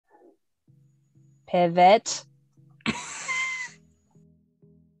Pivot.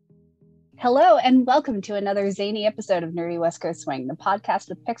 Hello and welcome to another zany episode of Nerdy West Coast Swing, the podcast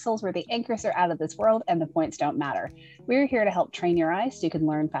with pixels where the anchors are out of this world and the points don't matter. We're here to help train your eyes so you can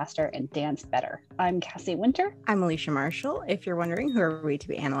learn faster and dance better. I'm Cassie Winter. I'm Alicia Marshall. If you're wondering who are we to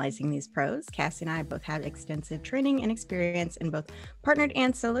be analyzing these pros, Cassie and I both have extensive training and experience in both partnered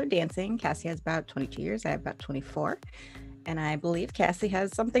and solo dancing. Cassie has about 22 years. I have about 24. And I believe Cassie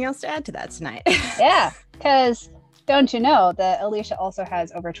has something else to add to that tonight. Yeah, because don't you know that Alicia also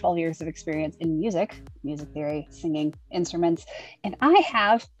has over 12 years of experience in music theory, singing, instruments, and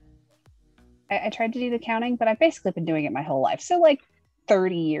I tried to do the counting, but I've basically been doing it my whole life. So like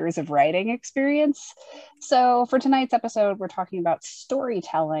 30 years of writing experience. So for tonight's episode, we're talking about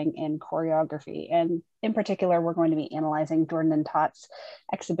storytelling in choreography. And in particular, we're going to be analyzing Jordan and Tott's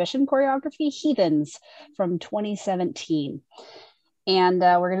exhibition choreography, Heathens, from 2017. And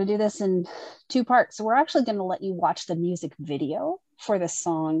we're going to do this in two parts. So we're actually going to let you watch the music video for the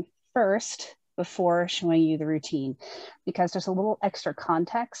song first before showing you the routine, because there's a little extra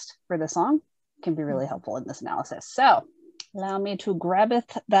context for the song can be really helpful in this analysis. So allow me to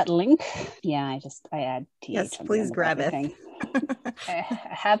grabbeth that link. Yeah, I add TH. Yes, please grabbeth.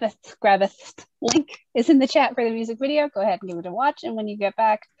 Habeth, grabbeth link is in the chat for the music video. Go ahead and give it a watch. And when you get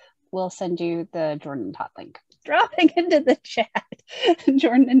back, we'll send you the Jordan and Todd link. Dropping into the chat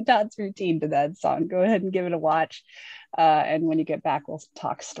Jordan and Todd's routine to that song. Go ahead and give it a watch. And when you get back, we'll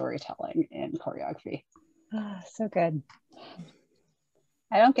talk storytelling in choreography. So good.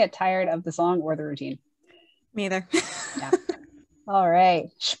 I don't get tired of the song or the routine. Me either. Yeah. All right.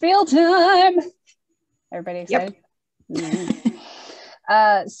 Spiel time. Everybody excited? Yep.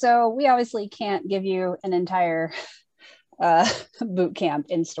 Mm-hmm. So we obviously can't give you an entire boot camp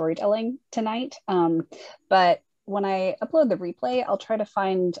in storytelling tonight. But when I upload the replay, I'll try to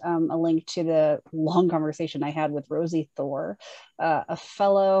find a link to the long conversation I had with Rosiee Thor, a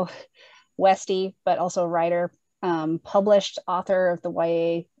fellow Westie, but also a writer, published author of the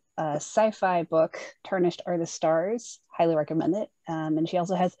YA sci-fi book, Tarnished Are the Stars. Highly recommend it. And she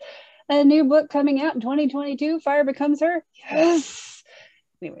also has a new book coming out in 2022, Fire Becomes Her. Yes!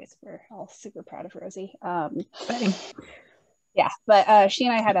 Anyways, we're all super proud of Rosiee. Yeah, but she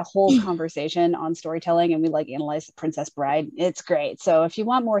and I had a whole conversation on storytelling, and we analyzed The Princess Bride. It's great. So if you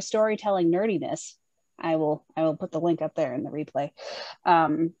want more storytelling nerdiness, I will put the link up there in the replay.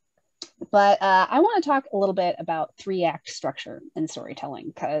 But I want to talk a little bit about 3-act structure in storytelling,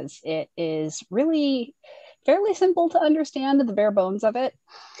 because it is really fairly simple to understand the bare bones of it.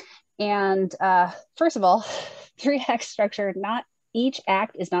 And first of all, 3-act structure, not each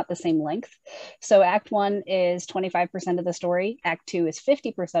act is not the same length. So Act 1 is 25% of the story. Act 2 is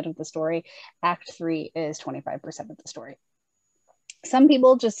 50% of the story. Act 3 is 25% of the story. Some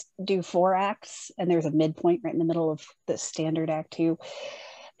people just do 4 acts, and there's a midpoint right in the middle of the standard Act 2.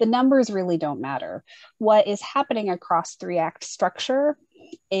 The numbers really don't matter. What is happening across 3-act structure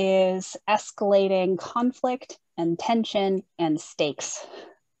is escalating conflict and tension and stakes.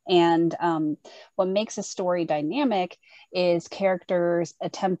 And what makes a story dynamic is characters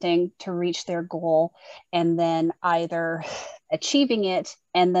attempting to reach their goal and then either achieving it,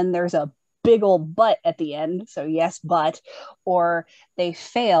 and then there's a big old but at the end, so yes, but, or they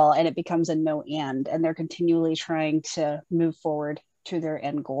fail and it becomes a no and they're continually trying to move forward to their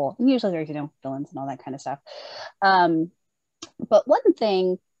end goal. And usually there's, villains and all that kind of stuff. But one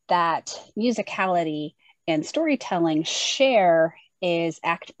thing that musicality and storytelling share is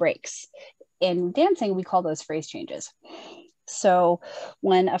act breaks. In dancing, we call those phrase changes. So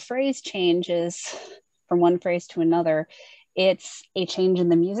when a phrase changes from one phrase to another, it's a change in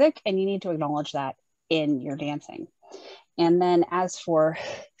the music, and you need to acknowledge that in your dancing. And then as for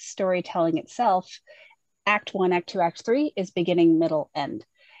storytelling itself, Act 1, Act 2, Act 3 is beginning, middle, end.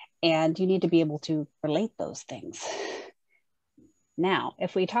 And you need to be able to relate those things. Now,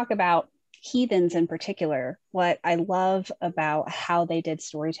 if we talk about Heathens in particular, what I love about how they did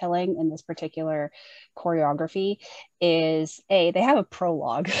storytelling in this particular choreography is they have a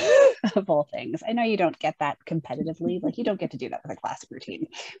prologue of all things. I know you don't get that competitively, you don't get to do that with a classic routine,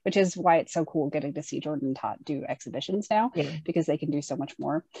 which is why it's so cool getting to see Jordan and Todd do exhibitions now, because they can do so much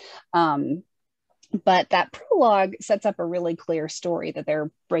more. But that prologue sets up a really clear story that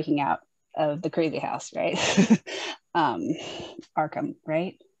they're breaking out of the crazy house, right? Arkham,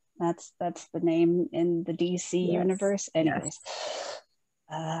 right? That's the name in the DC universe. Anyways.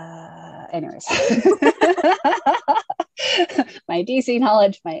 Anyways. My DC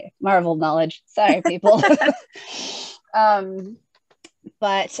knowledge, my Marvel knowledge. Sorry, people.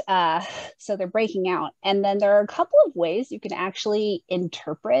 But so they're breaking out. And then there are a couple of ways you can actually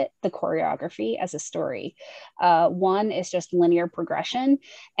interpret the choreography as a story. One is just linear progression,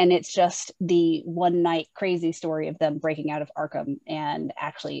 and it's just the one night crazy story of them breaking out of Arkham and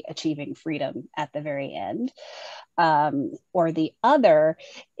actually achieving freedom at the very end. Or the other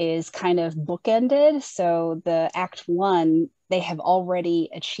is kind of bookended. So the act one, they have already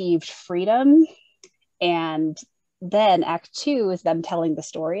achieved freedom, and then act two is them telling the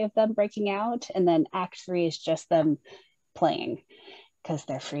story of them breaking out, and then act three is just them playing because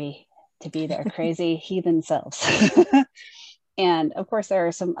they're free to be their crazy heathen selves. And of course there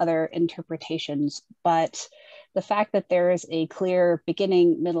are some other interpretations, but the fact that there is a clear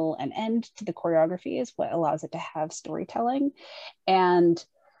beginning, middle, and end to the choreography is what allows it to have storytelling, and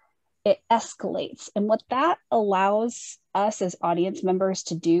it escalates. And what that allows us as audience members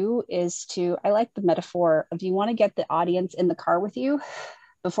to do is to, I like the metaphor of, you want to get the audience in the car with you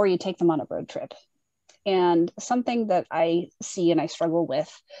before you take them on a road trip. And something that I see and I struggle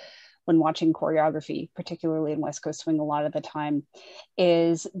with when watching choreography, particularly in West Coast Swing a lot of the time,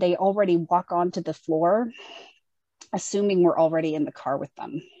 is they already walk onto the floor assuming we're already in the car with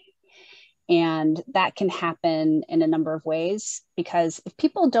them. And that can happen in a number of ways, because if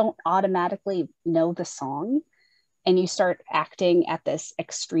people don't automatically know the song and you start acting at this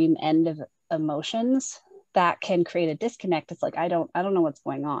extreme end of emotions, that can create a disconnect. It's like, I don't know what's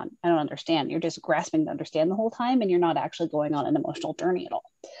going on. I don't understand. You're just grasping to understand the whole time, and you're not actually going on an emotional journey at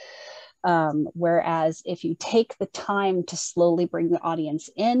all. Whereas if you take the time to slowly bring the audience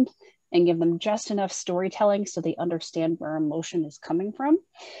in and give them just enough storytelling so they understand where emotion is coming from,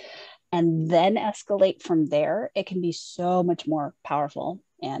 and then escalate from there, it can be so much more powerful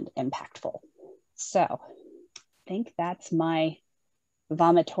and impactful. So I think that's my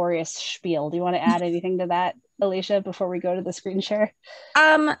vomitorious spiel. Do you want to add anything to that, Alicia, before we go to the screen share?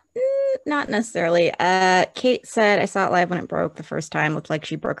 Not necessarily. Kate said, I saw it live when it broke the first time. Looked like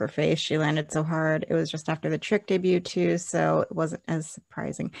she broke her face. She landed so hard. It was just after the Trick debut too, so it wasn't as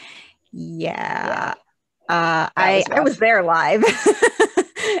surprising. Yeah. I was there live.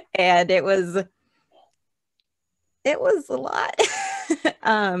 And it was a lot.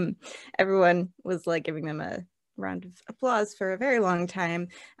 Everyone was like giving them a round of applause for a very long time,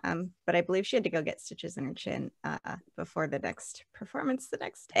 but I believe she had to go get stitches in her chin before the next performance the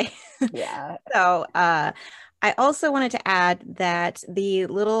next day. Yeah. So I also wanted to add that the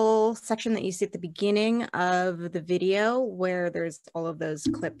little section that you see at the beginning of the video, where there's all of those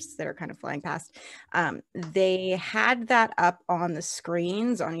clips that are kind of flying past, they had that up on the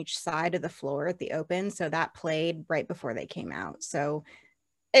screens on each side of the floor at the open, so that played right before they came out. So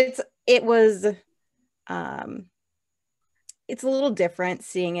it's a little different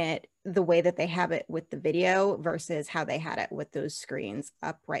seeing it the way that they have it with the video versus how they had it with those screens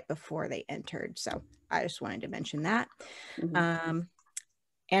up right before they entered. So I just wanted to mention that. Mm-hmm.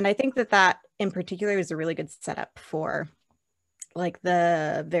 And I think that in particular is a really good setup for like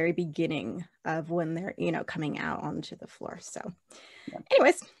the very beginning of when they're, coming out onto the floor. So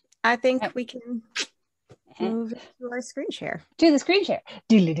anyways, I think we can move to our screen share. To the screen share.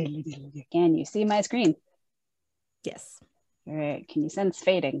 Can you see my screen? Yes. All right. Can you sense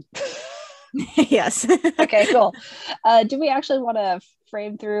fading? Yes. Okay, cool. Do we actually want to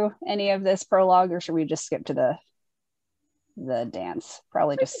frame through any of this prologue, or should we just skip to the dance?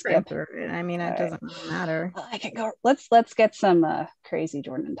 Probably just skip. I mean, it doesn't matter. I can go. Let's get some crazy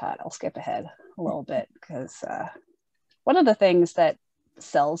Jordan and Todd. I'll skip ahead a little bit, because one of the things that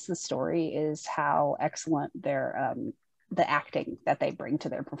sells the story is how excellent their the acting that they bring to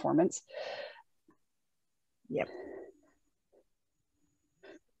their performance. Yep.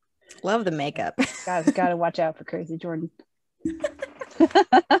 Love the makeup. Gotta watch out for Crazy Jordan.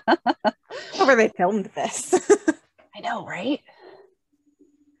 Where they filmed this. I know, right?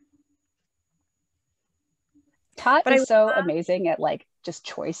 Todd is so amazing at like just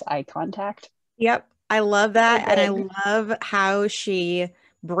choice eye contact. Yep. I love that. And I love how she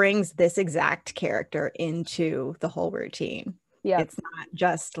brings this exact character into the whole routine. Yeah. It's not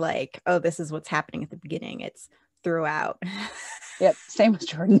just like, oh, this is what's happening at the beginning. It's throughout. Yep. Same with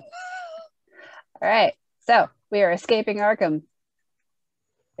Jordan. All right. So we are escaping Arkham.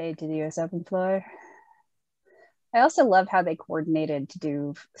 Fade to the US Open floor. I also love how they coordinated to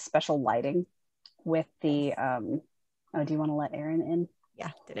do special lighting with the do you want to let Aaron in? Yeah,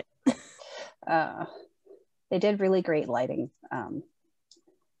 did it. They did really great lighting for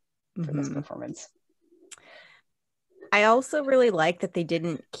this performance. I also really like that they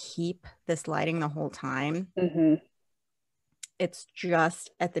didn't keep this lighting the whole time. it's just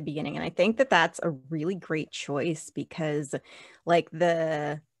at the beginning. And I think that that's a really great choice because like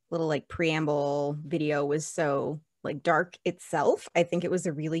the little like preamble video was so like dark itself. I think it was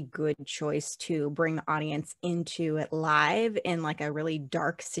a really good choice to bring the audience into it live in like a really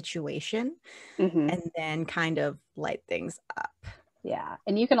dark situation and then kind of light things up. Yeah.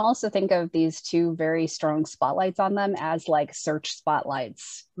 And you can also think of these two very strong spotlights on them as like search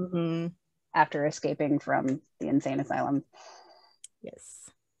spotlights after escaping from the insane asylum. Yes.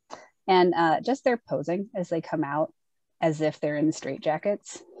 And just their posing as they come out as if they're in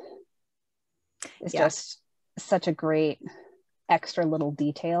straitjackets is just such a great extra little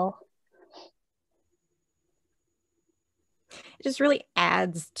detail. It just really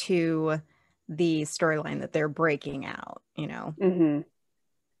adds to the storyline that they're breaking out, you know.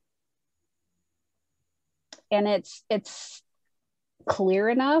 And it's clear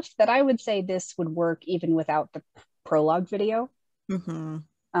enough that I would say this would work even without the prologue video.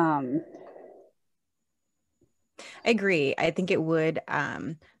 I agree. I think it would,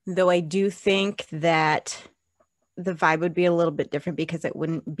 though I do think that the vibe would be a little bit different because it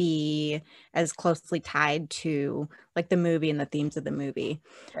wouldn't be as closely tied to like the movie and the themes of the movie.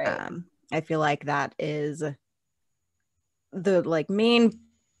 Right. I feel like that is the like main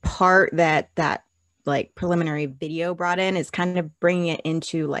part that like preliminary video brought in, is kind of bringing it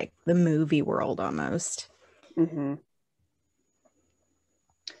into like the movie world almost.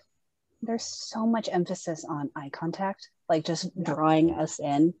 There's so much emphasis on eye contact, like just drawing us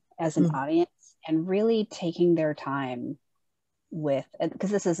in as an audience and really taking their time with,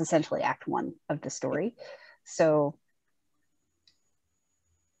 because this is essentially act one of the story. So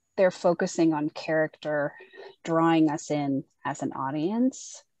they're focusing on character, drawing us in as an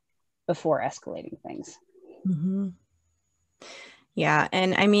audience before escalating things. Yeah.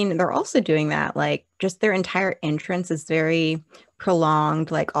 And I mean, they're also doing that, like just their entire entrance is very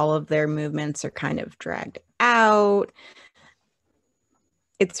prolonged. Like all of their movements are kind of dragged out.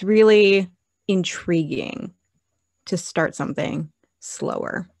 It's really intriguing to start something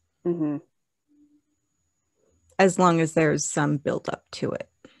slower. As long as there's some build up to it.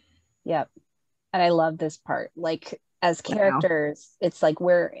 Yep. And I love this part. Like as characters, it's like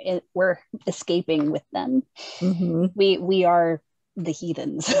we're escaping with them. We are the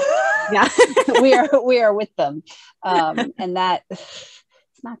heathens. Yeah. we are with them. And that it's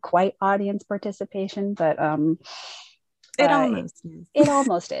not quite audience participation, but it almost is. It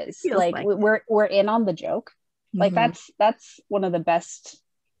almost is. Like we're in on the joke. Like that's one of the best,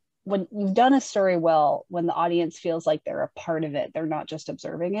 when you've done a story well, when the audience feels like they're a part of it, they're not just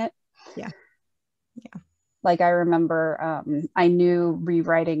observing it. Yeah. Like I remember I knew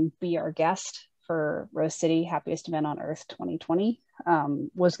rewriting Be Our Guest for Rose City Happiest Event on Earth 2020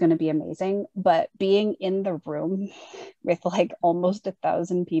 was going to be amazing, but being in the room with like almost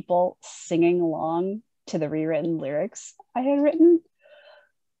 1,000 people singing along to the rewritten lyrics I had written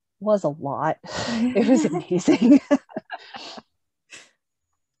was a lot. It was amazing.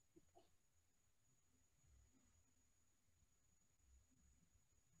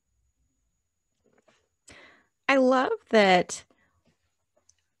 I love that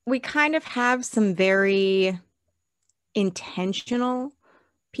we kind of have some very intentional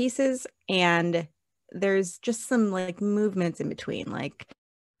pieces, and there's just some like movements in between. Like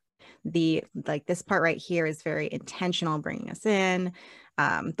this part right here is very intentional, bringing us in.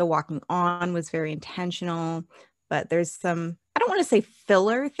 The walking on was very intentional, but there's some, I don't want to say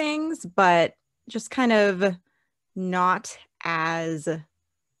filler things, but just kind of not as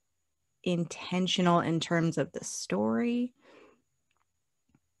intentional in terms of the story.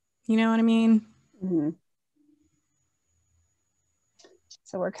 You know what I mean?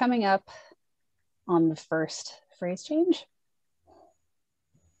 So we're coming up on the first phrase change.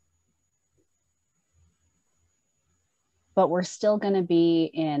 But we're still going to be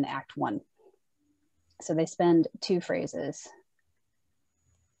in act one. So they spend 2 phrases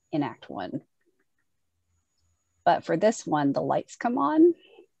in act one. But for this one, the lights come on.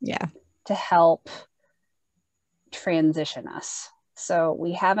 Yeah. To help transition us. So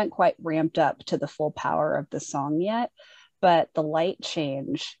we haven't quite ramped up to the full power of the song yet, but the light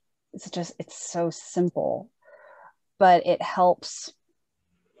change, it's so simple, but it helps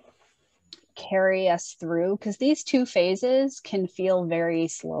carry us through, because these 2 phases can feel very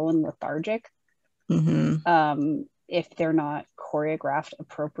slow and lethargic if they're not choreographed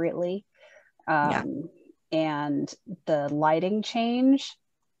appropriately. And the lighting change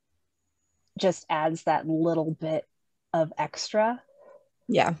just adds that little bit of extra.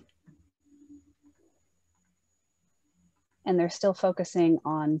 Yeah. And they're still focusing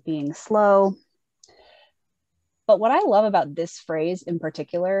on being slow. But what I love about this phrase in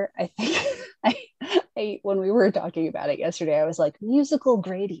particular, I think when we were talking about it yesterday, I was like, musical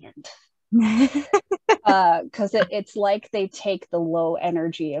gradient. Because it's like they take the low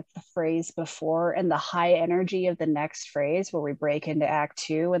energy of the phrase before and the high energy of the next phrase where we break into act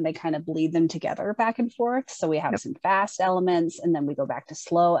two, and they kind of bleed them together back and forth. So we have some fast elements and then we go back to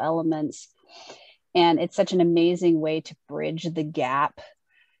slow elements. And it's such an amazing way to bridge the gap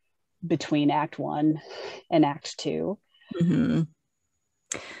between act one and act two. Mm-hmm.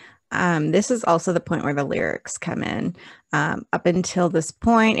 This is also the point where the lyrics come in. Up until this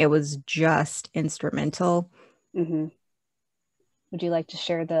point, it was just instrumental. Mm-hmm. Would you like to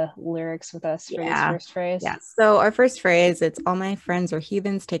share the lyrics with us for this first phrase? Yeah. So our first phrase, it's all my friends are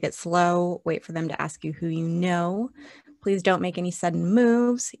heathens, take it slow, wait for them to ask you who you know. Please don't make any sudden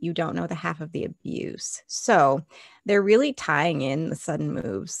moves. You don't know the half of the abuse. So they're really tying in the sudden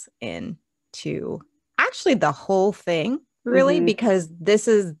moves into actually the whole thing, really, because this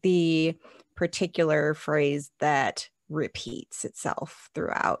is the particular phrase that repeats itself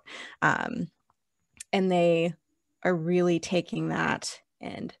throughout. And they are really taking that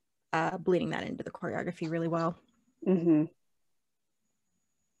and bleeding that into the choreography really well. I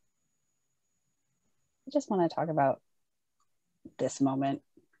just want to talk about this moment.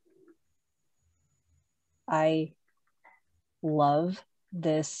 I love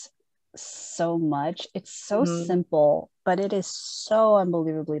this so much. It's so simple, but it is so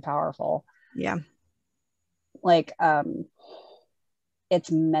unbelievably powerful. Yeah. Like,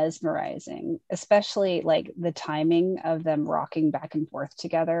 it's mesmerizing, especially like the timing of them rocking back and forth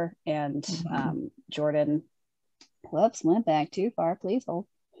together. And Jordan, whoops, went back too far. Please hold.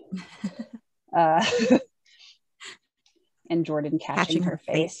 And Jordan catching her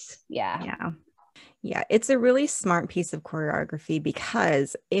face. Yeah. It's a really smart piece of choreography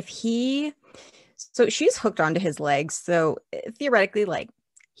because so she's hooked onto his legs. So theoretically, like,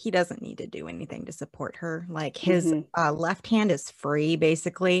 he doesn't need to do anything to support her. Like, his left hand is free,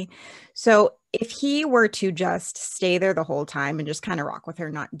 basically. So if he were to just stay there the whole time and just kind of rock with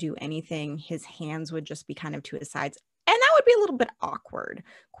her, not do anything, his hands would just be kind of to his sides. And that would be a little bit awkward,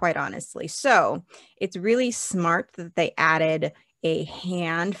 quite honestly. So it's really smart that they added a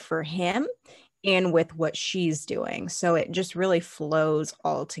hand for him in with what she's doing. So it just really flows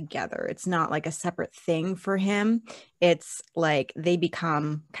all together. It's not like a separate thing for him. It's like they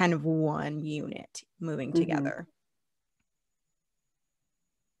become kind of one unit moving together.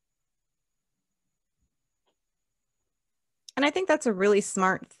 And I think that's a really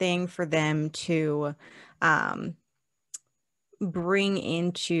smart thing for them to bring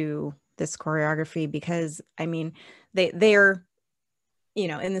into this choreography, because I mean, they're, you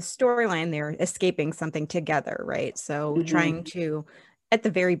know, in the storyline, they're escaping something together, right? So trying to, at the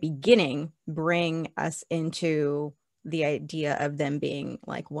very beginning, bring us into the idea of them being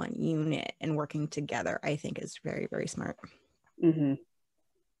like one unit and working together, I think is very, very smart.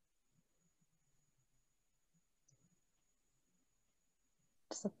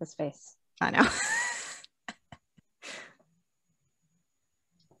 Just look at his face. I know.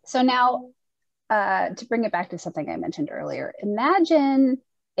 So now, to bring it back to something I mentioned earlier, imagine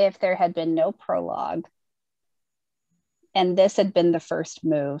if there had been no prologue and this had been the first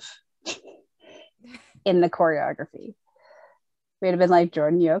move in the choreography. We'd have been like,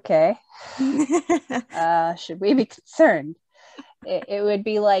 Jordan, you okay? Should we be concerned? It would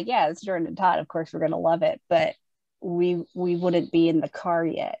be like, yeah, it's Jordan and Todd. Of course, we're going to love it, but we wouldn't be in the car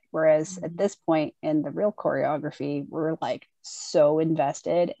yet. Whereas at this point in the real choreography, we're like so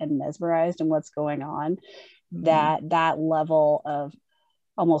invested and mesmerized in what's going on that level of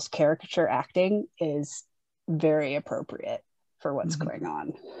almost caricature acting is very appropriate for what's going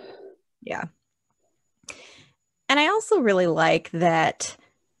on. Yeah. And I also really like that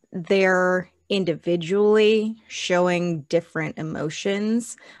they're individually showing different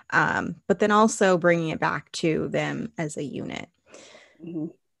emotions, but then also bringing it back to them as a unit.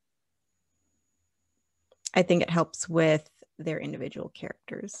 I think it helps with their individual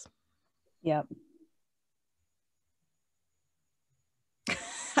characters. Yep.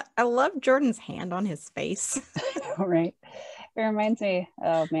 I love Jordan's hand on his face. All right. It reminds me,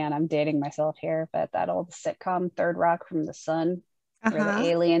 oh man, I'm dating myself here, but that old sitcom Third Rock from the Sun, where the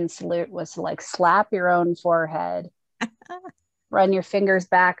alien salute was to like slap your own forehead, run your fingers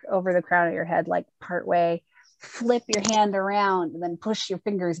back over the crown of your head, like part way, flip your hand around, and then push your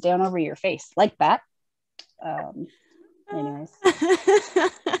fingers down over your face like that. Anyways.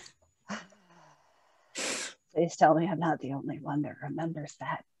 Please tell me I'm not the only one that remembers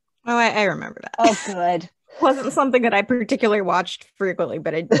that. Oh, I remember that. Oh, good. Wasn't something that I particularly watched frequently,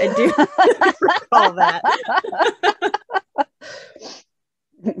 but I do recall that.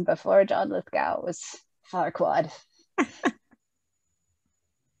 Before John Lithgow was Farquaad.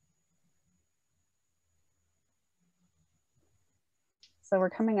 So we're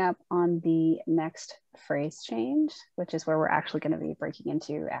coming up on the next phrase change, which is where we're actually going to be breaking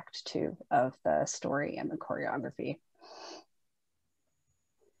into Act 2 of the story and the choreography.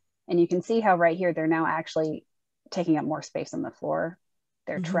 And you can see how right here, they're now actually taking up more space on the floor.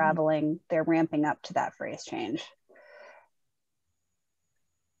 They're traveling, they're ramping up to that phrase change.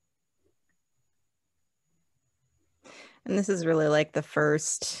 And this is really like the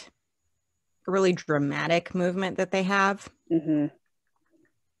first really dramatic movement that they have.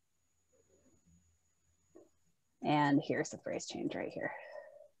 And here's the phrase change right here.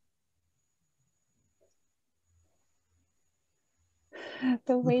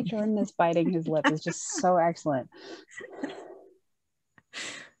 The way Jordan is biting his lip is just so excellent.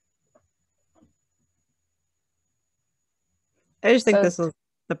 I just think this was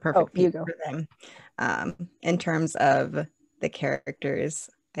the perfect piece for them. In terms of the characters,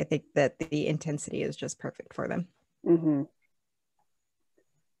 I think that the intensity is just perfect for them.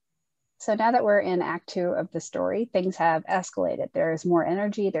 So now that we're in Act 2 of the story, things have escalated. There's more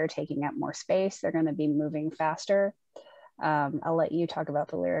energy, they're taking up more space, they're going to be moving faster. I'll let you talk about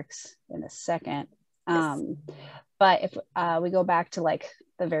the lyrics in a second. But if we go back to like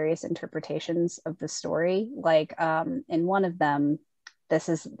the various interpretations of the story, like in one of them,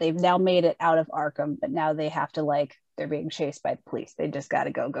 they've now made it out of Arkham, but now they have to like, they're being chased by the police. They just got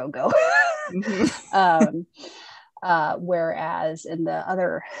to go. Whereas in the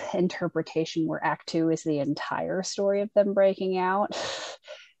other interpretation where Act 2 is the entire story of them breaking out,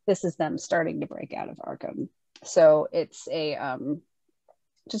 this is them starting to break out of Arkham. So it's a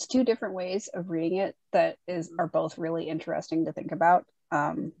just two different ways of reading it that are both really interesting to think about.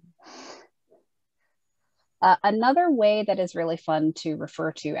 Another way that is really fun to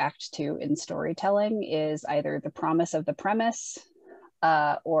refer to Act 2 in storytelling is either the promise of the premise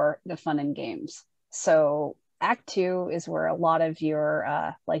or the fun and games. So Act 2 is where a lot of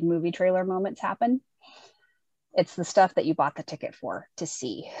your like movie trailer moments happen. It's the stuff that you bought the ticket for to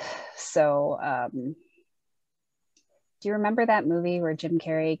see. So do you remember that movie where Jim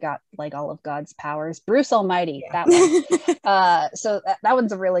Carrey got like all of God's powers? Bruce Almighty, that one. So that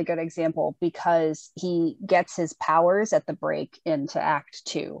one's a really good example because he gets his powers at the break into Act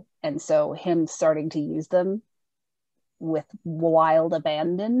 2. And so him starting to use them with wild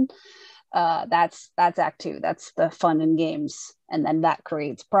abandon, that's Act 2. That's the fun and games. And then that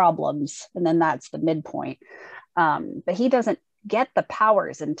creates problems. And then that's the midpoint. But he doesn't get the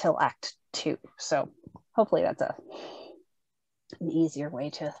powers until Act 2. So hopefully that's an easier way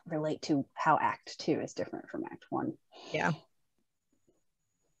to relate to how Act 2 is different from Act 1. Yeah.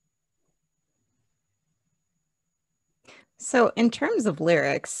 So in terms of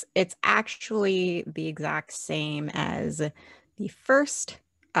lyrics, it's actually the exact same as the first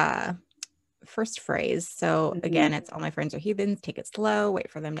phrase. So again, it's all my friends are heathens, take it slow,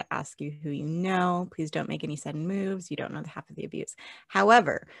 wait for them to ask you who you know, please don't make any sudden moves, you don't know the half of the abuse.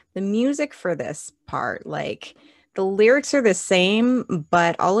 However, the music for this part, like the lyrics are the same,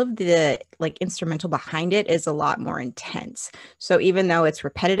 but all of the like instrumental behind it is a lot more intense. So even though it's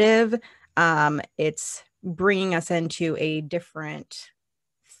repetitive, it's bringing us into a different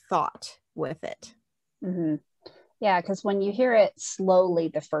thought with it. Yeah, because when you hear it slowly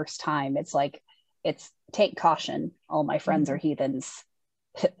the first time, it's like, it's take caution, all my friends are heathens.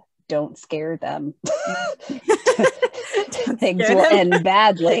 Don't scare them. Things will end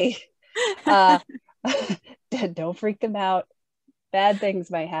badly. Don't freak them out. Bad things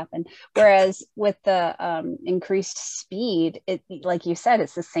might happen. Whereas with the increased speed, it, like you said,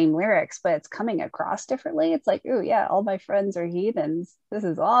 it's the same lyrics, but it's coming across differently. It's like, oh yeah, all my friends are heathens. This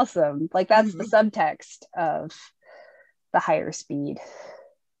is awesome. Like that's the subtext of the higher speed.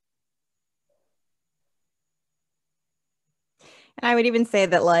 And I would even say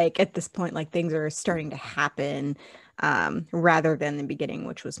that like at this point, like things are starting to happen rather than the beginning,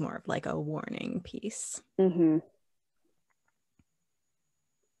 which was more of like a warning piece.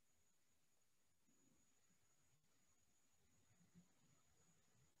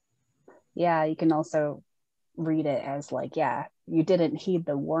 Yeah, you can also read it as like, yeah, you didn't heed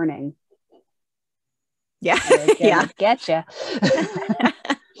the warning. Yeah. Yeah. Getcha.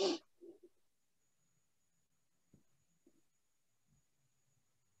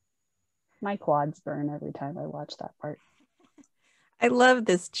 My quads burn every time I watch that part. I love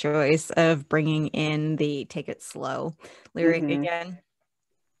this choice of bringing in the take it slow lyric again.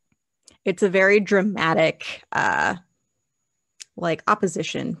 It's a very dramatic, like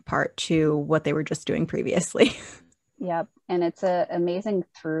opposition part to what they were just doing previously. Yep. And it's an amazing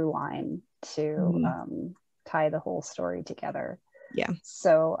through line to tie the whole story together. Yeah.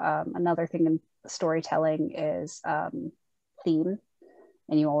 So another thing in storytelling is theme.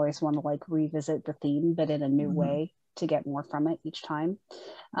 And you always want to like revisit the theme, but in a new way to get more from it each time.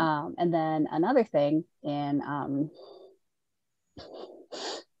 And then another thing in,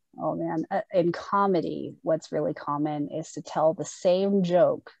 in comedy, what's really common is to tell the same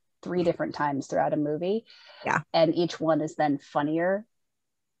joke 3 different times throughout a movie. Yeah. And each one is then funnier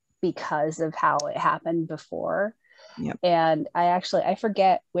because of how it happened before. Yep. And I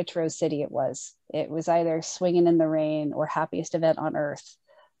forget which Rose City it was. It was either Swinging in the Rain or Happiest Event on Earth.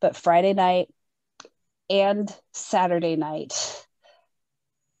 But Friday night and Saturday night,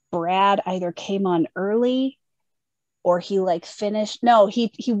 Brad either came on early or he like finished. No,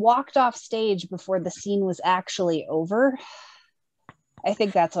 he walked off stage before the scene was actually over. I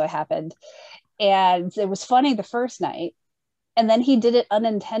think that's what happened. And it was funny the first night. And then he did it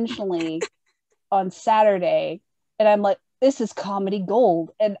unintentionally on Saturday. And I'm like, this is comedy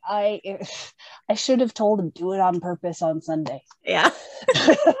gold. And I should have told him, do it on purpose on Sunday. Yeah.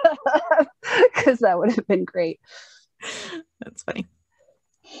 Because that would have been great. That's funny.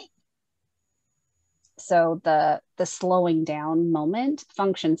 So the slowing down moment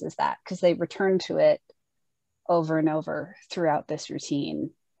functions as that, because they return to it over and over throughout this routine.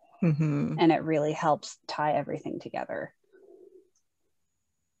 And it really helps tie everything together.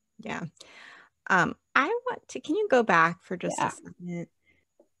 Yeah. I want to, can you go back for just a second?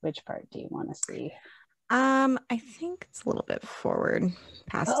 Which part do you want to see? I think it's a little bit forward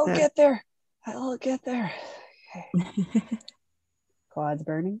past I'll get there. Okay. Quads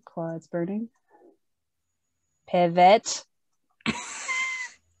burning. Pivot.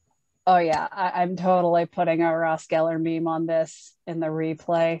 Oh yeah, I'm totally putting a Ross Geller meme on this in the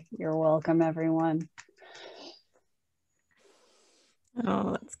replay. You're welcome, everyone.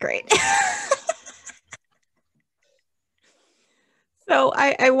 Oh, that's great. So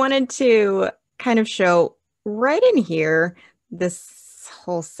I wanted to kind of show right in here, this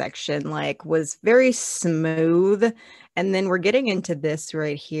whole section like was very smooth. And then we're getting into this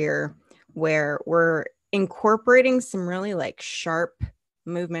right here where we're incorporating some really like sharp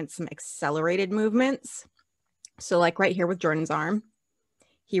movements, some accelerated movements. So like right here with Jordan's arm,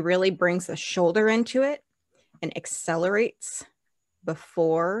 he really brings the shoulder into it and accelerates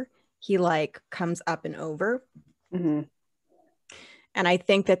before he like comes up and over. And I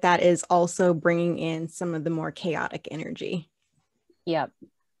think that that is also bringing in some of the more chaotic energy. Yep.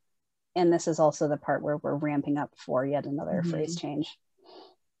 And this is also the part where we're ramping up for yet another phrase change.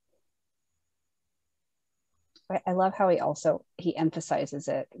 I love how he emphasizes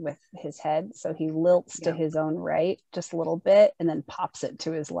it with his head. So he lilts to his own right just a little bit and then pops it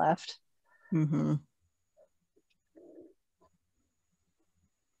to his left.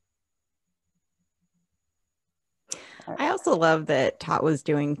 I also love that Tot was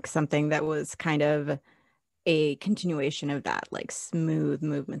doing something that was kind of a continuation of that like smooth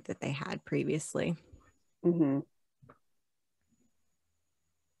movement that they had previously.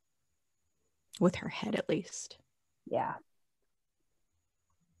 With her head, at least. Yeah.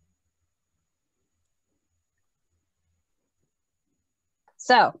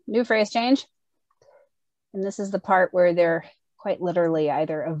 So, new phrase change. And this is the part where they're quite literally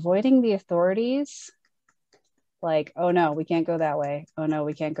either avoiding the authorities, like, oh no, we can't go that way. Oh no,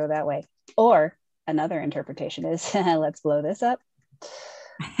 we can't go that way. Or another interpretation is, let's blow this up.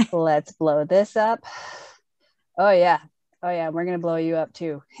 Let's blow this up. Oh yeah, we're going to blow you up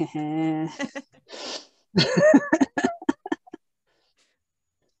too.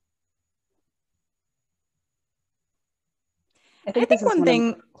 I think one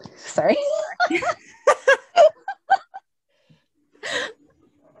thing. Sorry.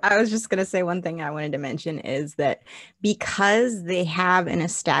 I was just going to say one thing I wanted to mention is that because they have an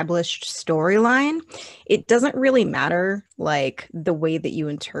established storyline, it doesn't really matter like the way that you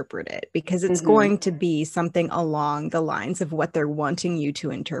interpret it, because it's going to be something along the lines of what they're wanting you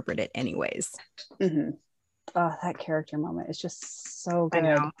to interpret it anyways. Oh, that character moment is just so good.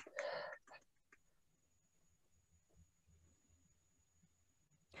 I know.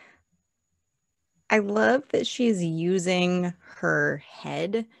 I love that she's using her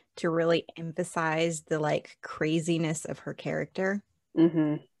head to really emphasize the like craziness of her character.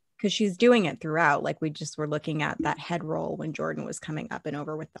 Because she's doing it throughout. Like we just were looking at that head roll when Jordan was coming up and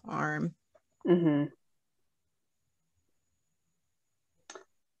over with the arm.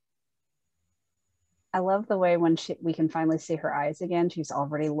 I love the way when we can finally see her eyes again, she's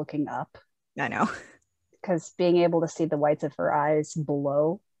already looking up. I know. Because being able to see the whites of her eyes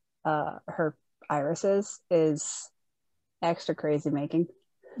below her irises is extra crazy making.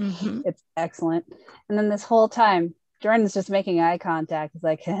 Mm-hmm. It's excellent. And then this whole time, Jordan's just making eye contact. It's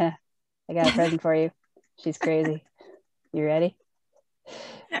like, I got a present for you. She's crazy. You ready?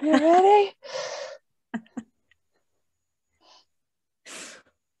 You ready?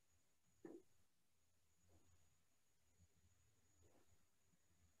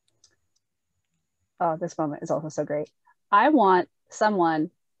 Oh, this moment is also so great. I want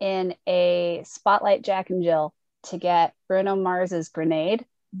someone in a Spotlight Jack and Jill to get Bruno Mars's Grenade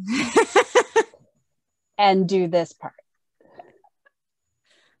and do this part.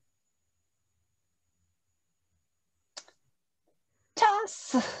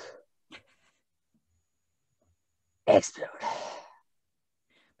 Toss. Explode.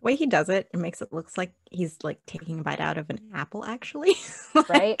 The way he does it, it makes it looks like he's like taking a bite out of an apple, actually.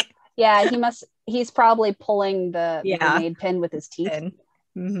 Right? Yeah, he's probably pulling the grenade pin with his teeth.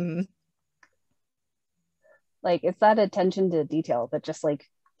 Mm-hmm. Like, it's that attention to detail that just like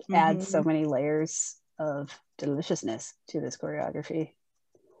adds so many layers of deliciousness to this choreography.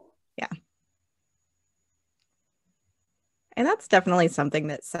 Yeah. And that's definitely something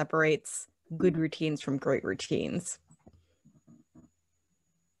that separates good routines from great routines.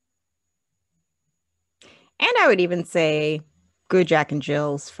 And I would even say good Jack and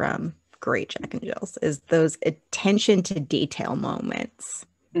Jills from great Jack and Jills is those attention to detail moments.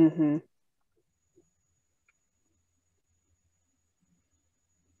 Mm-hmm.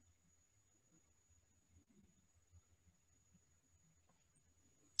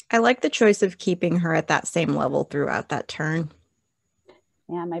 I like the choice of keeping her at that same level throughout that turn.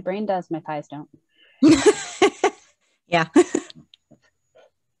 Yeah, my brain does, my thighs don't. Yeah.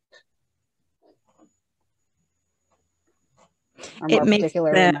 Or more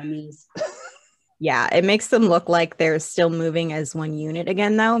particularly my knees. Yeah, it makes them look like they're still moving as one unit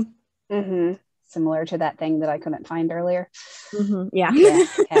again, though. Mm-hmm. Similar to that thing that I couldn't find earlier. Mm-hmm. Yeah. Yeah.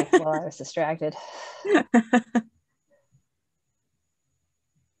 Okay. Well, I was distracted.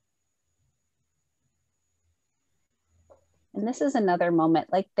 And this is another moment,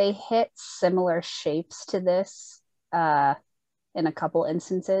 like they hit similar shapes to this in a couple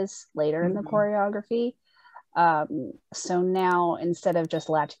instances later in the choreography. So now instead of just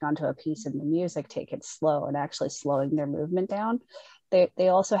latching onto a piece in the music, take it slow and actually slowing their movement down. They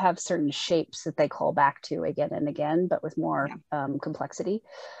also have certain shapes that they call back to again and again, but with more complexity.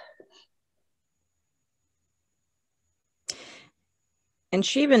 And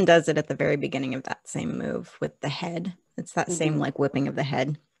she even does it at the very beginning of that same move with the head. It's that same like whipping of the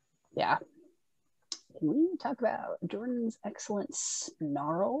head. Yeah. Can we talk about Jordan's excellent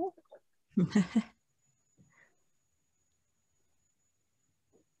snarl?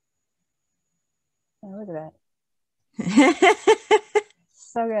 Oh, look at that.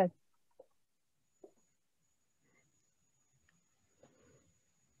 So good.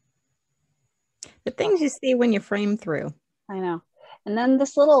 The things you see when you frame through. I know. And then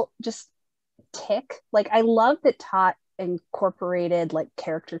this little just tick, like I love that Tot incorporated like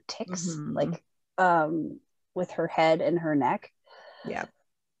character ticks, like with her head and her neck. Yeah.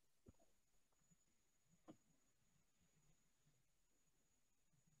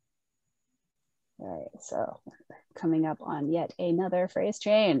 All right, so coming up on yet another phrase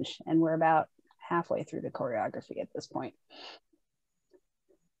change, and we're about halfway through the choreography at this point.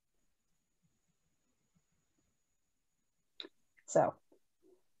 So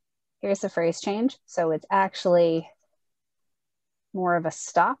here's the phrase change. So it's actually more of a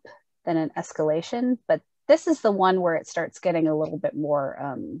stop than an escalation, but this is the one where it starts getting a little bit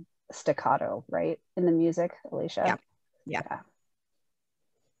more staccato, right, in the music, Alicia? Yeah.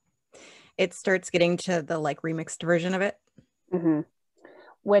 It starts getting to the like remixed version of it.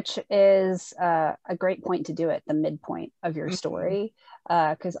 Which is a great point to do it, the midpoint of your story,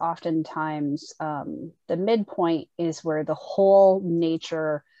 because oftentimes the midpoint is where the whole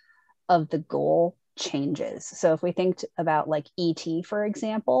nature of the goal changes. So if we think about like E.T., for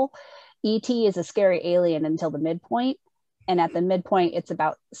example, E.T. is a scary alien until the midpoint, and at the midpoint it's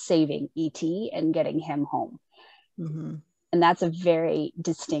about saving E.T. and getting him home. And that's a very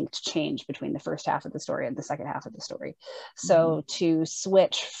distinct change between the first half of the story and the second half of the story. So to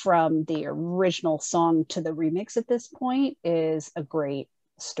switch from the original song to the remix at this point is a great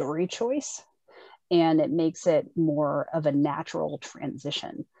story choice. And it makes it more of a natural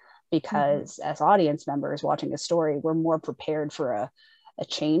transition because as audience members watching a story, we're more prepared for a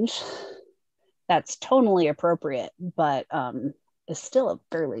change that's tonally appropriate, but is still a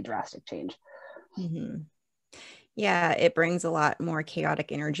fairly drastic change. Mm-hmm. Yeah, it brings a lot more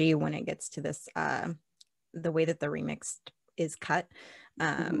chaotic energy when it gets to this, the way that the remix is cut,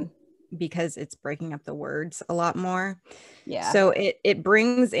 because it's breaking up the words a lot more. Yeah. So it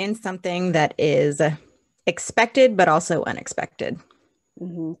brings in something that is expected, but also unexpected.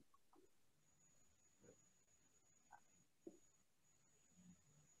 Mm-hmm.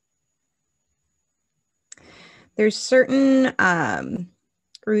 There's certain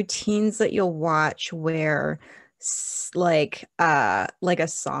routines that you'll watch where like a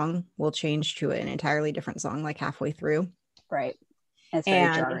song will change to an entirely different song like halfway through. Right. It's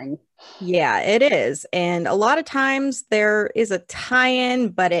very jarring. Yeah, it is. And a lot of times there is a tie-in,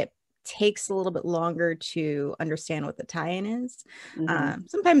 but it takes a little bit longer to understand what the tie-in is. Mm-hmm.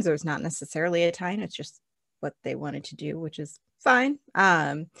 Sometimes there's not necessarily a tie-in, it's just what they wanted to do, which is fine.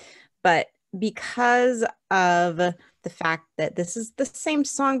 But because of the fact that this is the same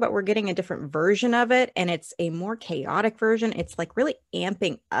song, but we're getting a different version of it, and it's a more chaotic version, it's like really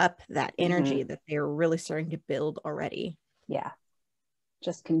amping up that energy that they're really starting to build already. Yeah.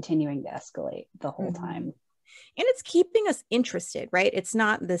 Just continuing to escalate the whole time. And it's keeping us interested, right? It's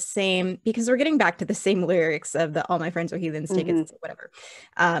not the same, because we're getting back to the same lyrics of the all my friends are heathens, tickets, whatever.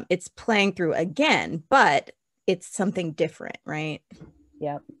 It's playing through again, but it's something different, right?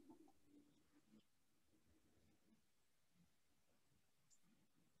 Yep.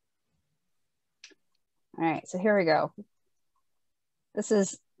 All right, so here we go. This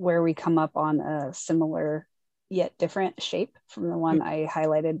is where we come up on a similar yet different shape from the one I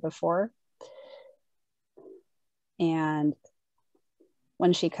highlighted before. And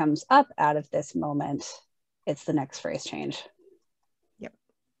when she comes up out of this moment, it's the next phrase change. Yep.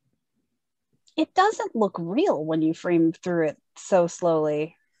 It doesn't look real when you frame through it so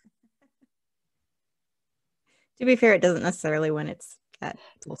slowly. To be fair, it doesn't necessarily when it's at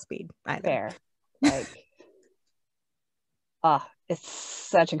full speed either. Fair. Like, it's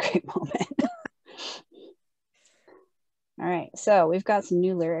such a great moment. All right, so we've got some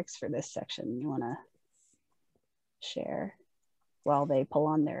new lyrics for this section. You want to share while they pull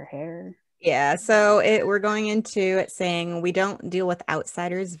on their hair? Yeah, so we're going into it saying we don't deal with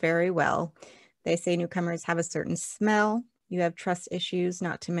outsiders very well. They say newcomers have a certain smell. You have trust issues,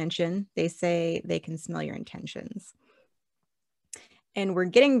 not to mention. They say they can smell your intentions. And we're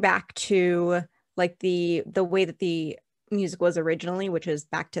getting back to like the way that the music was originally, which is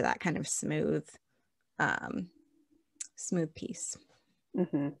back to that kind of smooth piece.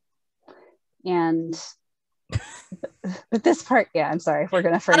 And but this part, yeah, I'm sorry, we're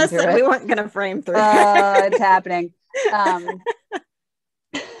gonna frame Honestly, through it. We weren't gonna frame through it's happening.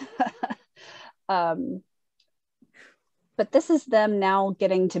 But this is them now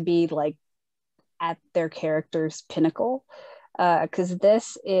getting to be like at their character's pinnacle, because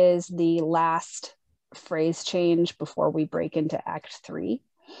this is the last phrase change before we break into Act 3.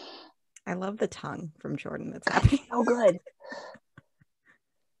 I love the tongue from Jordan that's happening. So good.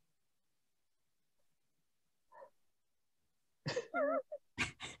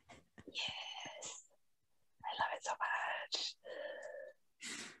 Yes, I love it so much.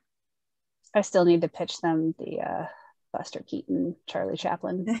 I still need to pitch them the Buster Keaton, Charlie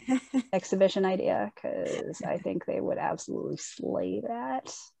Chaplin exhibition idea, because I think they would absolutely slay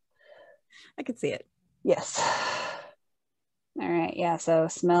that. I could see it. Yes. All right. Yeah. So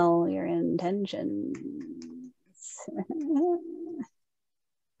smell your intentions.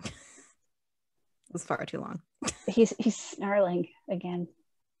 It was far too long. He's snarling again.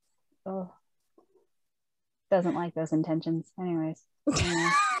 Oh, doesn't like those intentions. Anyways.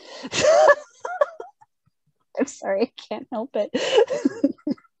 I'm sorry, I can't help it.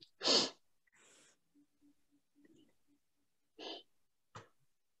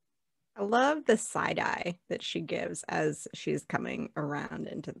 I love the side eye that she gives as she's coming around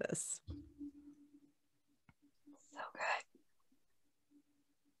into this. So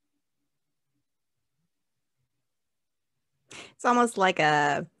good. It's almost like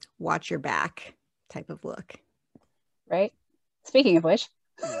a watch your back type of look. Right? Speaking of which.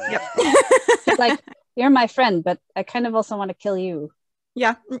 Yep. It's like, you're my friend, but I kind of also want to kill you.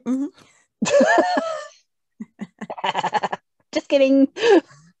 Yeah. Just kidding.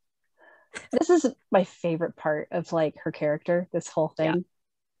 This is my favorite part of like her character, this whole thing,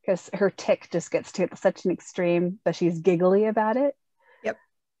 because her tick just gets to such an extreme, but she's giggly about it. Yep.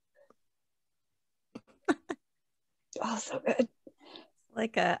 Oh, so good.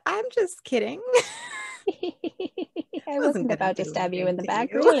 Like I'm just kidding. I wasn't about to stab you in the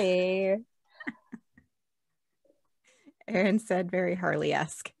back, really. Erin said very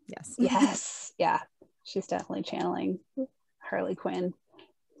Harley-esque. Yes. Yes. Yeah. She's definitely channeling Harley Quinn.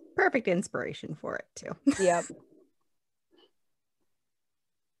 Perfect inspiration for it too. Yep.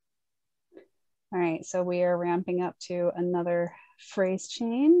 All right, so we are ramping up to another phrase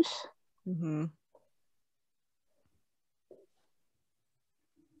change. Mm-hmm.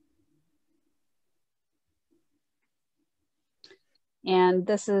 And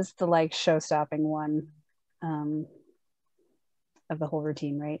this is the like show-stopping one of the whole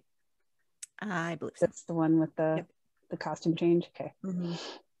routine, right? I believe so. That's the one with the costume change. Okay. Mm-hmm.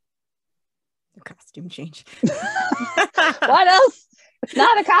 The costume change. What else? It's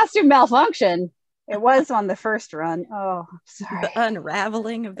not a costume malfunction. It was on the first run. Oh, sorry. The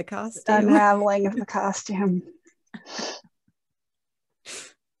unraveling of the costume. Unraveling of the costume.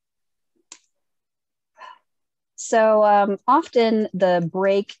 So often the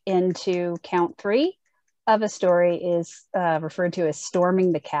break into count 3 of a story is referred to as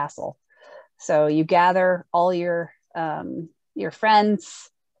storming the castle. So you gather all your friends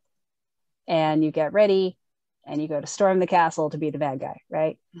and you get ready and you go to storm the castle to be the bad guy,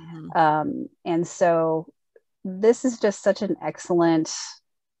 right? Mm-hmm. And so this is just such an excellent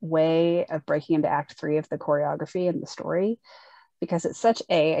way of breaking into act 3 of the choreography and the story, because it's such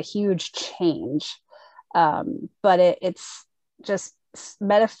a huge change. But it's just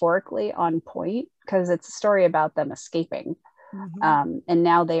metaphorically on point, because it's a story about them escaping. Mm-hmm. And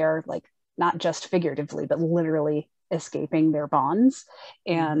now they are like not just figuratively, but literally escaping their bonds.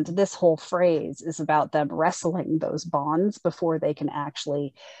 And Mm-hmm. this whole phrase is about them wrestling those bonds before they can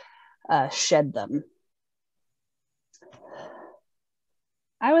actually shed them.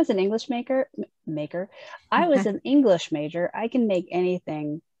 I was an English maker. I was an English major. I can make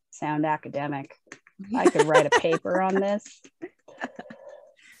anything sound academic. I could write a paper on this.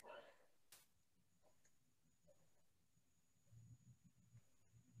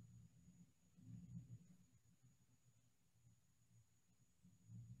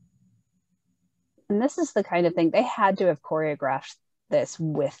 And this is the kind of thing they had to have choreographed this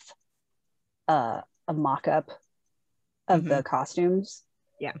with a mock-up of the costumes.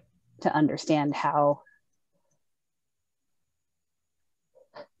 Yeah. To understand how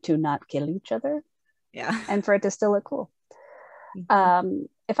to not kill each other. Yeah. And for it to still look cool. Mm-hmm.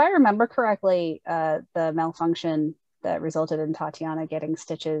 If I remember correctly, the malfunction that resulted in Tatiana getting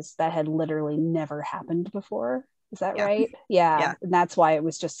stitches, that had literally never happened before. Is that right? Yeah. And that's why it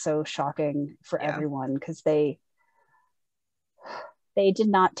was just so shocking for everyone, because they did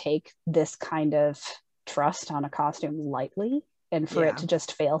not take this kind of trust on a costume lightly. And for it to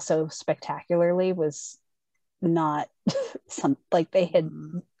just fail so spectacularly was not some, like they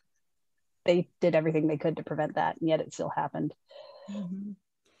did everything they could to prevent that, and yet it still happened. Mm-hmm.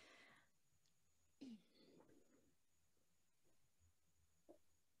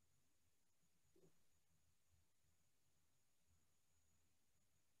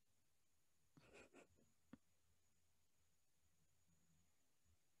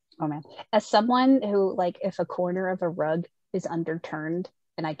 Oh man, as someone who, like, if a corner of a rug is underturned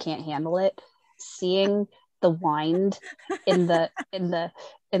and I can't handle it, seeing the wind in the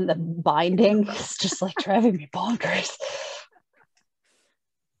binding is just like driving me bonkers.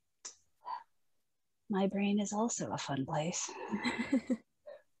 My brain is also a fun place.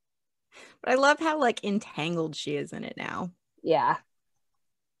 But I love how like entangled she is in it now. Yeah.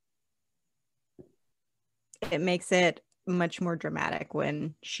 It makes it much more dramatic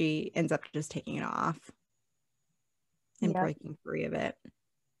when she ends up just taking it off and breaking free of it.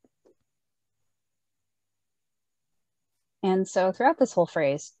 And so throughout this whole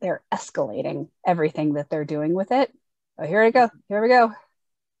phrase, they're escalating everything that they're doing with it. Oh, here we go. Here we go.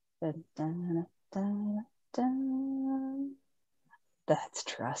 Dun, dun, dun, dun. That's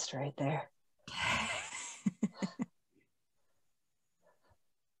trust right there.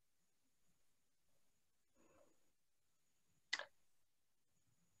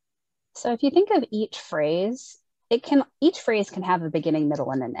 So if you think of each phrase, each phrase can have a beginning, middle,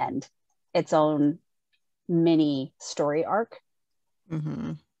 and an end, its own mini story arc.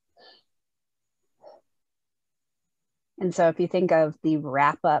 Mm-hmm. And so if you think of the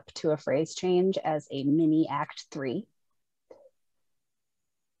wrap up to a phrase change as a mini act 3,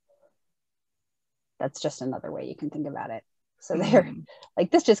 that's just another way you can think about it. So they're like,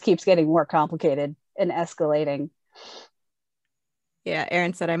 this just keeps getting more complicated and escalating. Yeah,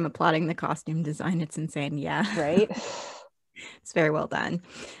 Erin said, I'm applauding the costume design. It's insane. Yeah. Right? It's very well done.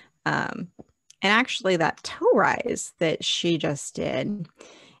 And actually, that toe rise that she just did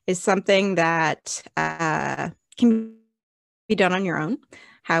is something that can be done on your own.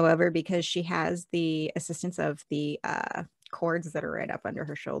 However, because she has the assistance of the cords that are right up under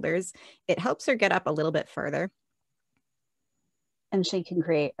her shoulders, it helps her get up a little bit further. And she can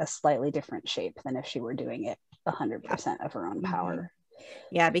create a slightly different shape than if she were doing it 100% of her own power.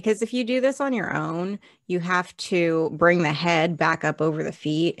 Yeah, because if you do this on your own, you have to bring the head back up over the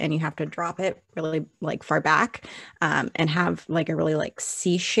feet and you have to drop it really like far back, and have like a really like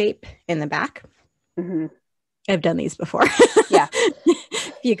C shape in the back. Mm-hmm. I've done these before. Yeah.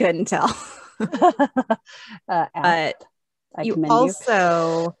 If you couldn't tell. But you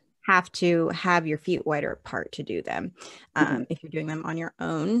also have to have your feet wider apart to do them, if you're doing them on your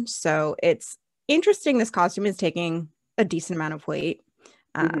own. So it's interesting. This costume is taking a decent amount of weight,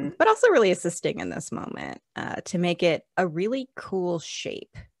 but also really assisting in this moment to make it a really cool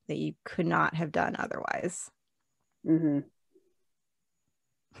shape that you could not have done otherwise. Mm-hmm.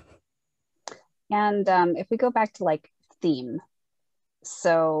 And if we go back to like theme,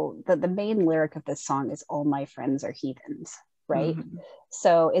 so the main lyric of this song is "All my friends are heathens," right?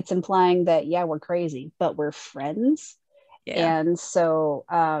 So it's implying that, yeah, we're crazy, but we're friends. Yeah. And so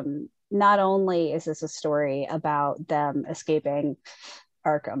not only is this a story about them escaping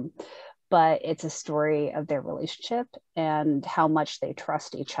Arkham, but it's a story of their relationship and how much they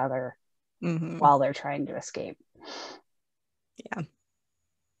trust each other while they're trying to escape. Yeah.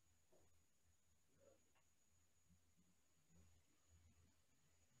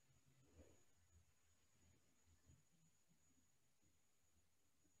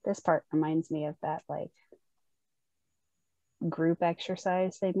 This part reminds me of that like group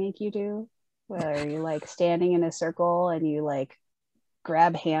exercise they make you do, where you're like standing in a circle and you like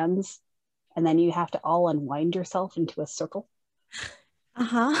grab hands and then you have to all unwind yourself into a circle.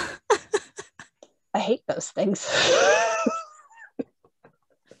 I hate those things.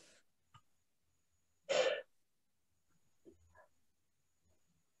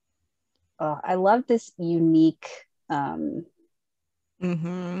 I love this unique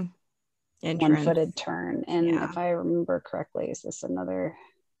one-footed turn. And if I remember correctly, is this another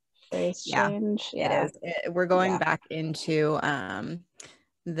phrase change? Yeah, it is. We're going back into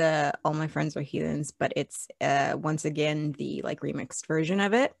the "All My Friends Are Heathens," but it's once again the like remixed version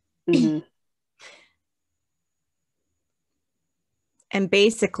of it. And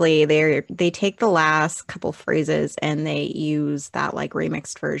basically they take the last couple phrases and they use that like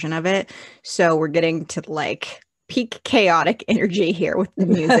remixed version of it. So we're getting to like peak chaotic energy here with the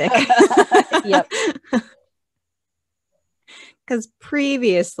music. Yep. Because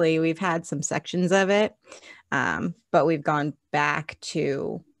previously we've had some sections of it, but we've gone back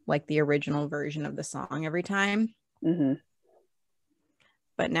to like the original version of the song every time.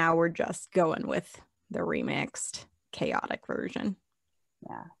 But now we're just going with the remixed chaotic version.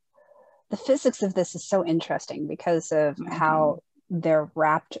 Yeah. The physics of this is so interesting because of how they're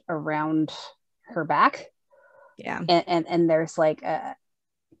wrapped around her back. Yeah. And there's like a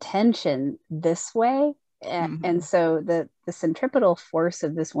tension this way. And so the centripetal force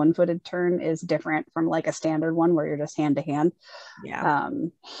of this one-footed turn is different from like a standard one where you're just hand to hand. Yeah.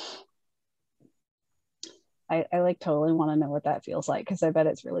 I like totally want to know what that feels like because I bet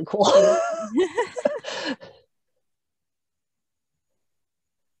it's really cool.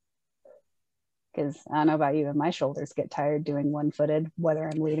 Because I don't know about you, and my shoulders get tired doing one-footed, whether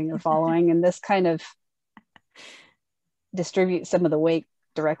I'm leading or following, and this kind of distributes some of the weight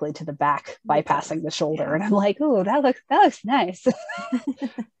directly to the back, bypassing the shoulder. And I'm like, oh, that looks nice.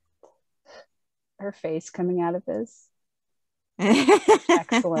 Her face coming out of this.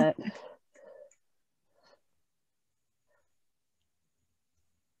 Excellent.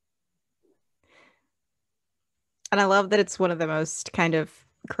 And I love that it's one of the most kind of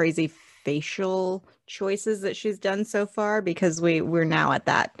crazy facial choices that she's done so far, because we're now at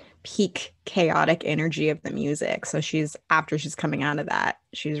that peak chaotic energy of the music. So after she's coming out of that,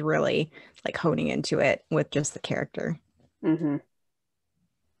 she's really like honing into it with just the character. I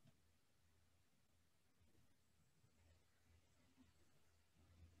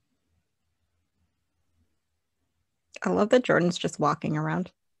love that Jordan's just walking around.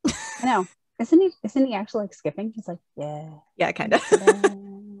 I know. Isn't he actually like skipping? He's like, yeah, kind of.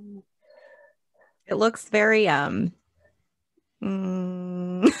 It looks very I'm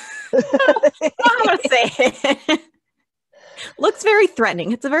gonna say it. Looks very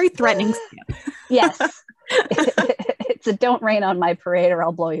threatening. It's a very threatening skip. Yes. It's a "don't rain on my parade or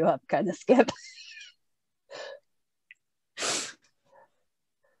I'll blow you up" kind of skip.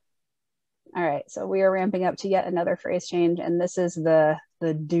 All right, so we are ramping up to yet another phrase change, and this is the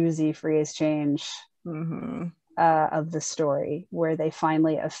doozy phrase change of the story, where they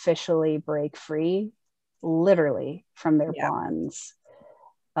finally officially break free, literally, from their bonds.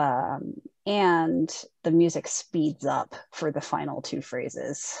 And the music speeds up for the final two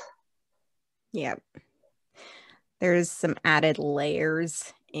phrases. Yep. there's some added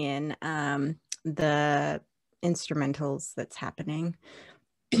layers in the instrumentals that's happening.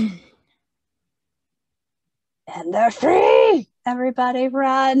 And they're free. Everybody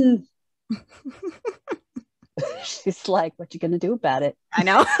run. She's like, what you gonna do about it? I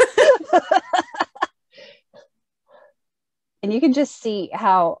know. And you can just see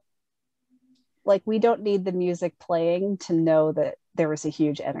how, like, we don't need the music playing to know that there was a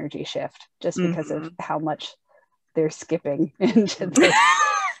huge energy shift just because of how much they're skipping into the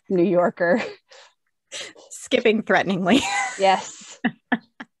New Yorker. Skipping threateningly. Yes.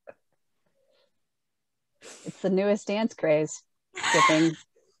 It's the newest dance craze. Skipping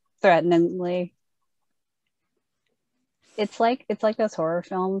threateningly. It's like those horror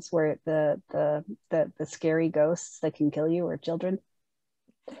films where the scary ghosts that can kill you are children.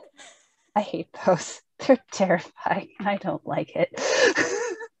 I hate those. They're terrifying. I don't like it.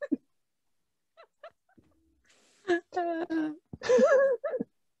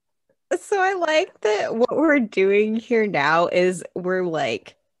 So I like that what we're doing here now is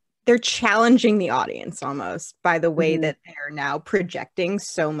they're challenging the audience almost by the way that they're now projecting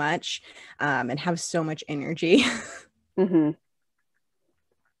so much and have so much energy.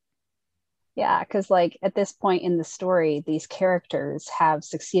 Yeah, because like at this point in the story, these characters have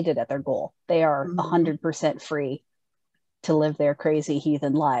succeeded at their goal. They are 100% free to live their crazy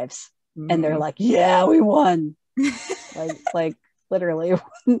heathen lives. And they're like, yeah, we won. like literally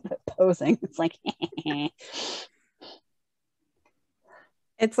posing. It's like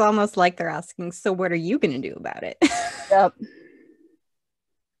it's almost like they're asking, so what are you going to do about it? Yep.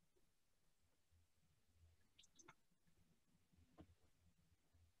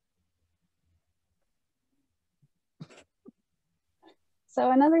 So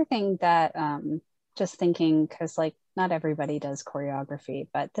another thing that just thinking, because like not everybody does choreography,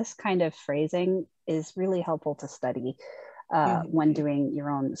 but this kind of phrasing is really helpful to study when doing your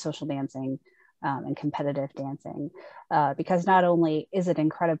own social dancing and competitive dancing, because not only is it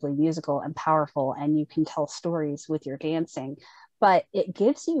incredibly musical and powerful and you can tell stories with your dancing, but it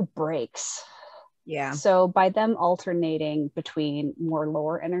gives you breaks. Yeah. So by them alternating between more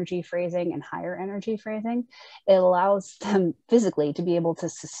lower energy phrasing and higher energy phrasing, it allows them physically to be able to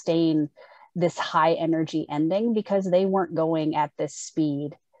sustain this high energy ending because they weren't going at this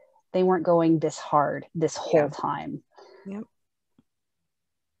speed. They weren't going this hard this whole time. Yep.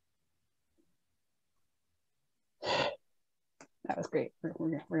 That was great. We're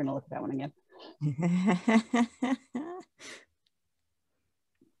going to look at that one again.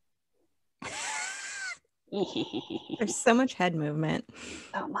 There's so much head movement.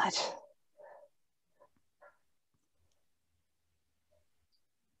 So much.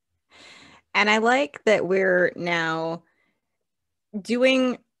 And I like that we're now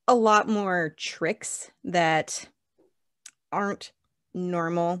doing a lot more tricks that aren't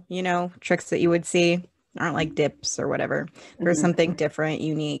normal, tricks that you would see aren't like dips or whatever. There's something different,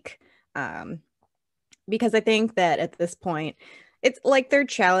 unique. Because I think that at this point, it's like they're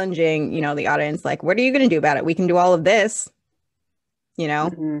challenging, the audience, like, what are you going to do about it? We can do all of this.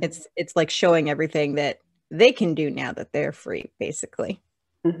 It's like showing everything that they can do now that they're free, basically.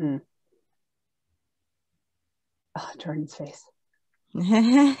 Oh, Jordan's face. So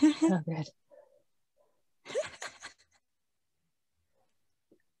good.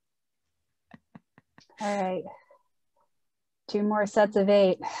 All right. 2 more sets of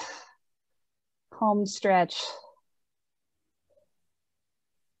 8. Home stretch.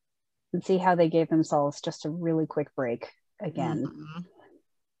 And see how they gave themselves just a really quick break again.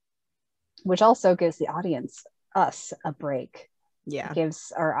 Which also gives the audience, us, a break. Yeah. It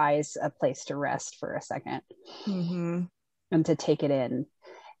gives our eyes a place to rest for a second and to take it in.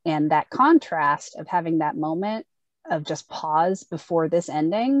 And that contrast of having that moment of just pause before this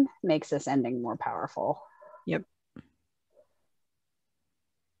ending makes this ending more powerful. Yep.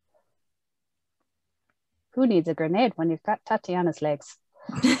 Who needs a grenade when you've got Tatiana's legs?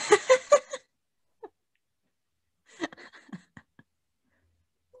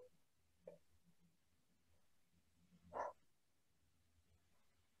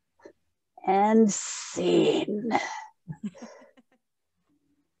 And scene.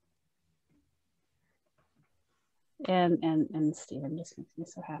 and Steven just makes me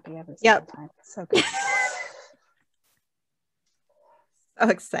so happy every single time. So good. So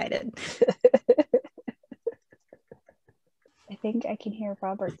excited. I think I can hear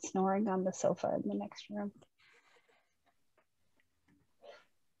Robert snoring on the sofa in the next room.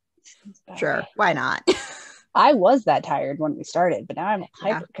 Sure, why not? I was that tired when we started, but now I'm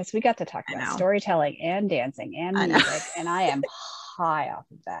hyper because we got to talk about storytelling and dancing and music, and I am high off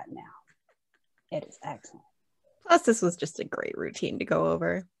of that now. It is excellent. Plus, this was just a great routine to go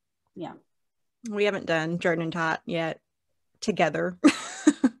over. Yeah. We haven't done Jordan and Tot yet together.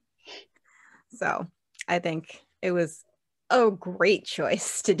 So I think it was a great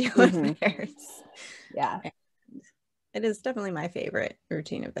choice to do with theirs. Yeah. And it is definitely my favorite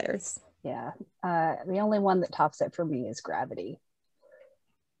routine of theirs. Yeah. The only one that tops it for me is Gravity.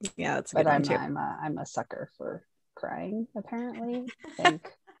 Yeah, that's a good one too. I'm a sucker for crying, apparently. I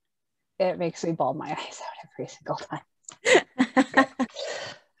think it makes me bawl my eyes out every single time.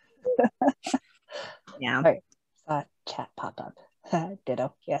 Yeah. All right. Saw chat pop up.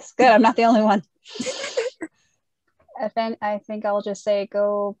 Ditto. Yes. Good. I'm not the only one. I think I'll just say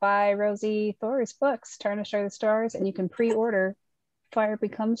go buy Rosiee Thor's books, Tarnished Are the Stars, and you can pre-order Fire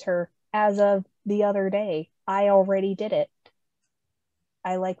Becomes Her as of the other day. I already did it.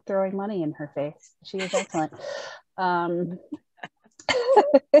 I like throwing money in her face. She is excellent.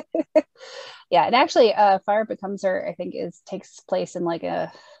 Yeah, and actually Fire Becomes Her, I think, takes place in like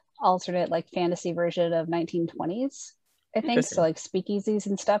a alternate like fantasy version of 1920s, I think. So like speakeasies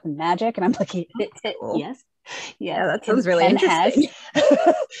and stuff and magic. And I'm like, cool. Yes. Yeah, that sounds really interesting.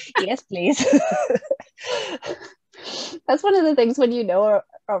 Yes, please. That's one of the things when you know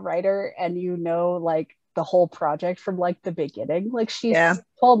a writer and you know like the whole project from like the beginning. Like she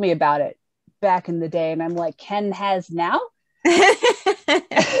told me about it back in the day, and I'm like, Ken has now.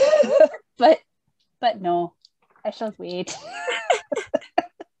 but no, I shall wait.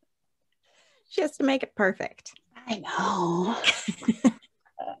 She has to make it perfect. I know.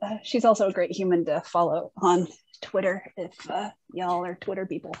 She's also a great human to follow on Twitter if y'all are Twitter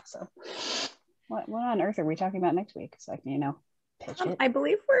people. So what on earth are we talking about next week? So I can, pitch it. I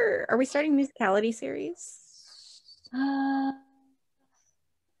believe are we starting musicality series?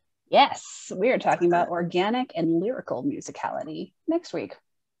 Yes, we are talking about organic and lyrical musicality next week.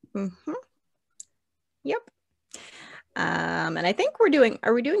 Yep. And I think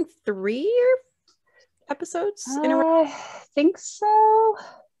are we doing 3 episodes in a row? I think so.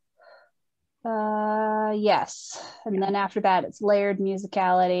 Yes. And then after that it's layered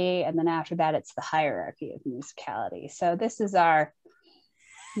musicality, and then after that it's the hierarchy of musicality. So this is our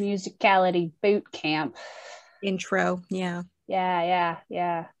musicality boot camp Intro. Yeah.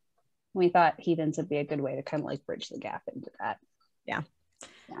 We thought Heathens would be a good way to kind of like bridge the gap into that. Yeah.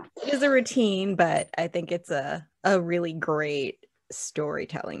 It is a routine, but I think it's a really great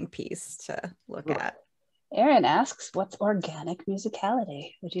storytelling piece to look at. Aaron asks, what's organic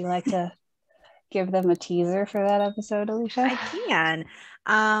musicality? Would you like to give them a teaser for that episode, Alicia? I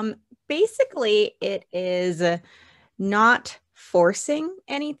can. Basically, it is not forcing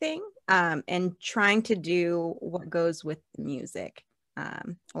anything and trying to do what goes with the music. A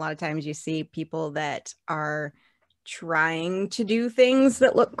lot of times you see people that are trying to do things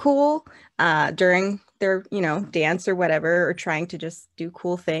that look cool during their dance or whatever, or trying to just do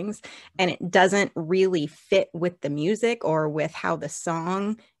cool things, and it doesn't really fit with the music or with how the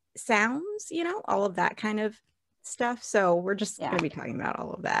song sounds, all of that kind of stuff. So we're just going to be talking about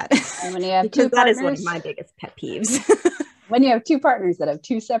all of that. And when you have because that is one of my biggest pet peeves. When you have 2 partners that have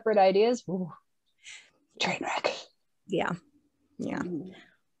 2 separate ideas, train wreck. Yeah.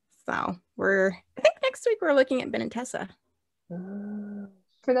 So I think next week we're looking at Ben and Tessa.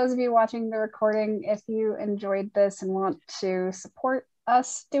 For those of you watching the recording, if you enjoyed this and want to support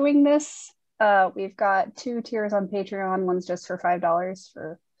us doing this, we've got 2 tiers on Patreon. One's just for $5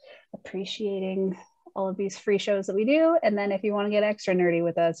 for appreciating all of these free shows that we do. And then if you want to get extra nerdy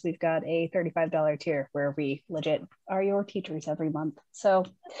with us, we've got a $35 tier where we legit are your teachers every month. So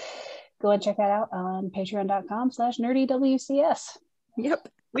go and check that out on patreon.com/Nerdy WCS. Yep.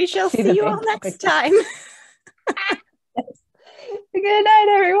 We shall see you all next time. Good night,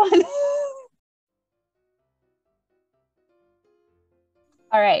 everyone.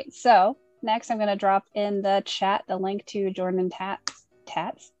 All right. So next I'm going to drop in the chat the link to Jordan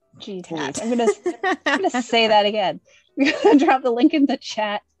Tats. Geez, I'm gonna say that again. We're gonna drop the link in the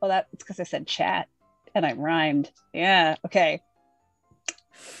chat. Well, that's because I said chat and I rhymed. Yeah, okay.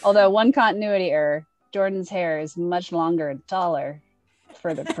 Although one continuity error, Jordan's hair is much longer and taller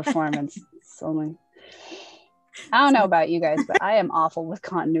for the performance. I don't know about you guys, but I am awful with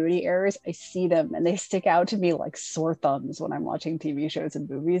continuity errors. I see them and they stick out to me like sore thumbs when I'm watching TV shows and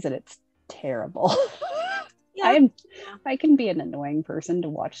movies, and it's terrible. Yeah. I can be an annoying person to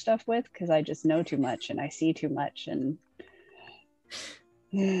watch stuff with because I just know too much and I see too much. And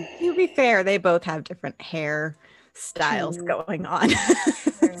to be fair, they both have different hair styles going on.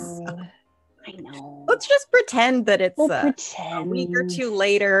 So, I know. Let's just pretend that it's a week or 2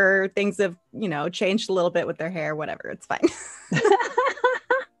 later. Things have, changed a little bit with their hair. Whatever, it's fine.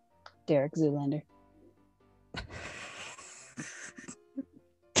 Derek Zoolander.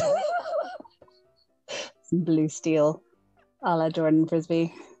 Blue steel a la Jordan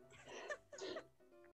Frisbee.